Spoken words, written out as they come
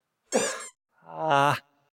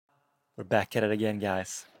Back at it again,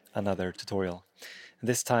 guys. Another tutorial.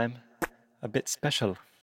 This time a bit special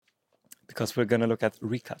because we're gonna look at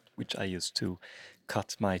ReCut, which I use to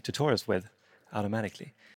cut my tutorials with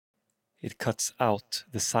automatically. It cuts out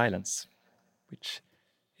the silence, which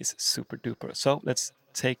is super duper. So let's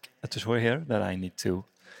take a tutorial here that I need to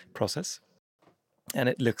process. And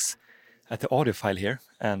it looks at the audio file here,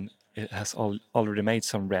 and it has already made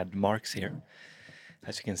some red marks here,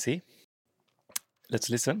 as you can see. Let's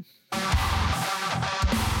listen.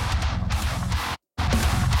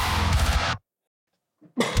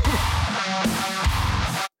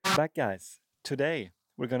 Back, guys. Today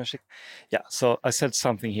we're gonna so I said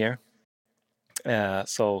something here.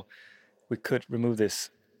 So we could remove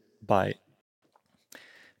this by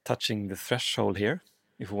touching the threshold here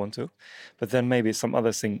if we want to, but then maybe some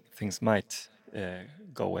other things might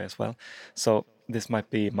go away as well. So this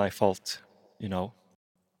might be my fault, you know,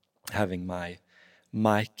 having my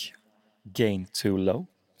mic gain too low.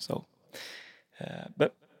 So,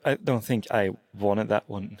 but I don't think I wanted that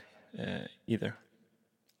one either.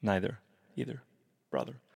 Either,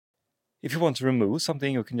 brother. If you want to remove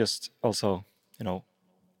something, you can just also, you know,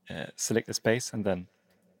 select the space and then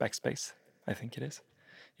backspace, I think it is.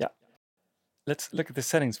 Yeah. Let's look at the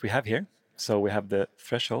settings we have here. So we have the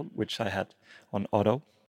threshold, which I had on auto,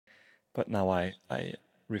 but now I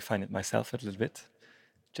refine it myself a little bit,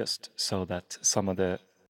 just so that some of the,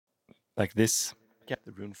 like this, get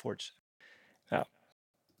the Runeforge. Yeah.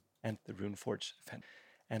 And the Runeforge fan.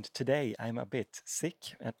 And today I'm a bit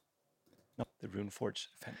sick and not the Runeforge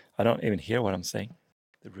fan. I don't even hear what I'm saying.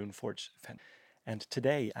 The Runeforge fan. And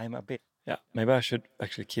today I'm a bit, yeah, maybe I should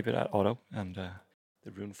actually keep it at auto and the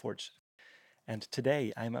Runeforge. And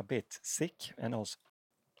today I'm a bit sick and also,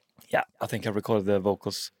 yeah, I think I recorded the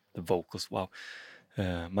vocals, wow.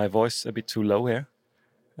 My voice a bit too low here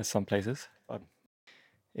at some places. But,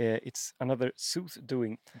 it's another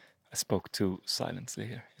soothing. I spoke too silently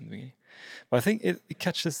here in the beginning. But I think it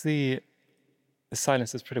catches the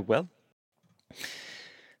silences pretty well.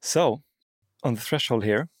 So, on the threshold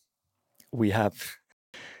here, we have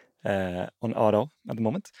on auto at the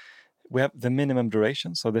moment, we have the minimum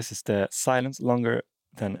duration. So this is the silence longer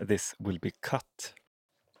than this will be cut.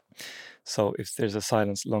 So if there's a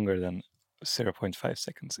silence longer than 0.5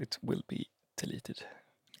 seconds, it will be deleted,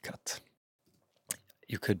 cut.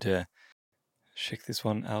 You could check this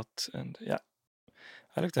one out, and yeah,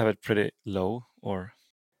 I like to have it pretty low, or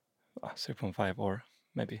 0.5, or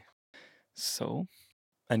maybe so.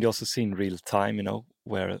 And you also see in real time, you know,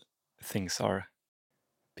 where things are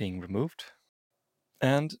being removed.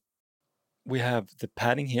 And we have the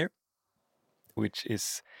padding here, which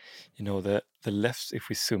is, you know, the left, if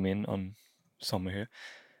we zoom in on somewhere here,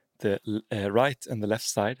 the right and the left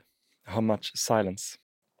side, how much silence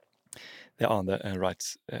there are on the right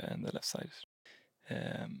and the left side.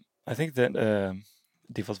 I think the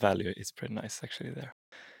default value is pretty nice actually there.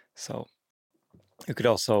 So you could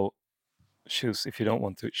also choose, if you don't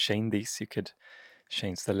want to chain these, you could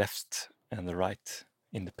change the left and the right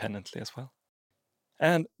independently as well.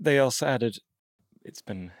 And they also added, it's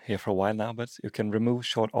been here for a while now, but you can remove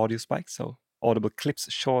short audio spikes. So audible clips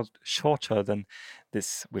shorter than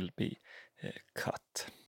this will be cut.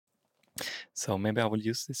 So maybe I will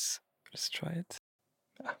use this. Let's try it.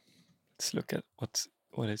 Let's look at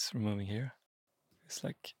what it's removing here. It's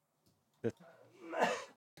like that.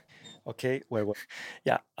 Okay, where?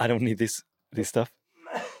 Yeah, I don't need this stuff.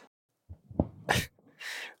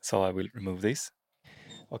 So I will remove this.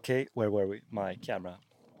 Okay, where were we? My camera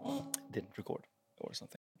didn't record or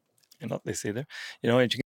something. And not this either. You know, you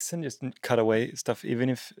can listen, just cut away stuff. Even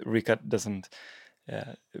if ReCut doesn't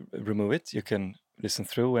remove it, you can listen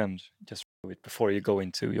through and just remove it before you go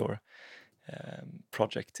into your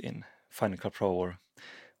project in Final Cut Pro or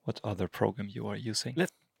what other program you are using.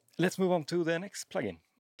 Let's move on to the next plugin.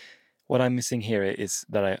 What I'm missing here is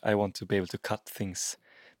that I want to be able to cut things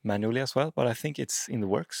manually as well, but I think it's in the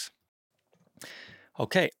works.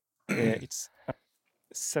 Okay, it's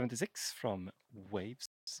 76 from Waves,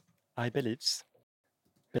 I believe.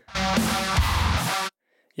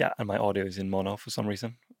 Yeah, and my audio is in mono for some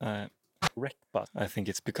reason. Rec, but I think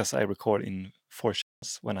it's because I record in 4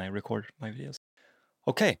 channels when I record my videos.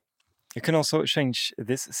 Okay, you can also change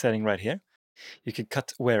this setting right here. You can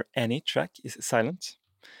cut where any track is silent,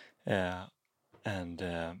 or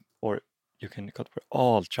you can cut where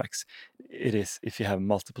all tracks it is if you have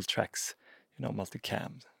multiple tracks, you know,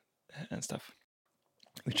 multicam and stuff,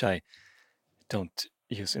 which I don't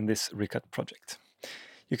use in this ReCut project.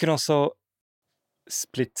 You can also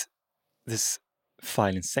split this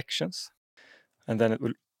file in sections, and then it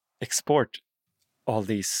will export all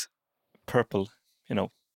these purple, you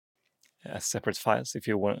know, as separate files if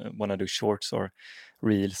you want to do shorts or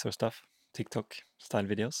reels or stuff, TikTok style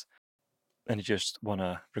videos, and you just want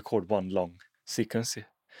to record one long sequence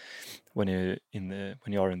when you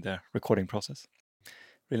are in the recording process.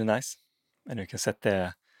 Really nice, and you can set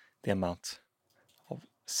the amount of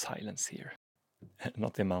silence here,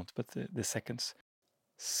 not the amount, but the seconds.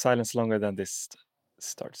 Silence longer than this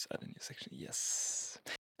starts at a new section. Yes,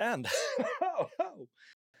 and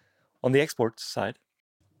on the export side,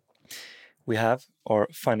 we have our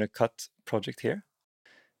Final Cut project here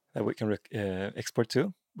that we can export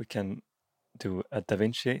to. We can do a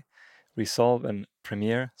DaVinci, Resolve, and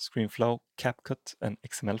Premiere, ScreenFlow, CapCut, and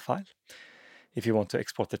XML file. If you want to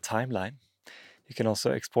export the timeline, you can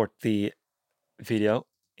also export the video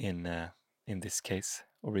in this case,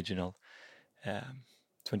 original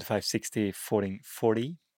 2560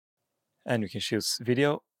 1440, and you can choose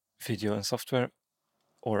video and software,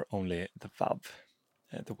 or only the WAV,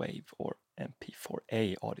 the WAVE or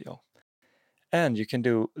MP4A audio. And you can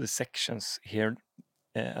do the sections here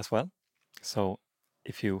as well. So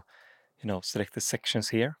if you select the sections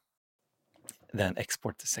here, then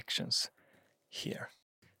export the sections here.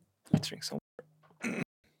 Let's drink some.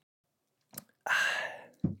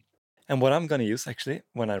 And what I'm going to use actually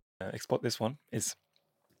when I export this one is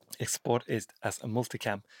export it as a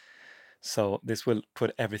multicam. So this will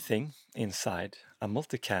put everything inside a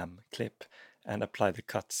multicam clip and apply the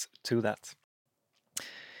cuts to that.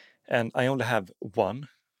 And I only have one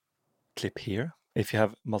clip here. If you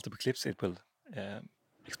have multiple clips, it will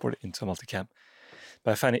export it into a multicam.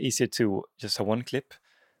 But I find it easier to just have one clip,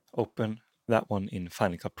 open that one in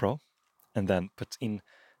Final Cut Pro, and then put in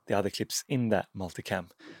the other clips in that multicam.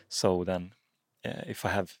 So then if I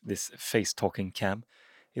have this face talking cam,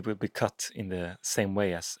 it will be cut in the same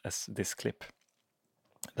way as this clip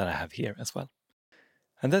that I have here as well.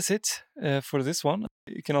 And that's it for this one.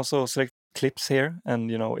 You can also select clips here, and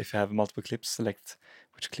if you have multiple clips, select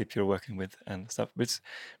which clip you're working with and stuff. But it's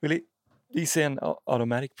really easy and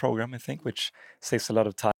automatic program, I think, which saves a lot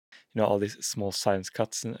of time. All these small silence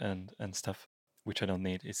cuts and stuff, which I don't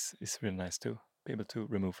need. It's really nice to be able to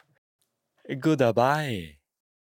remove. Goodbye.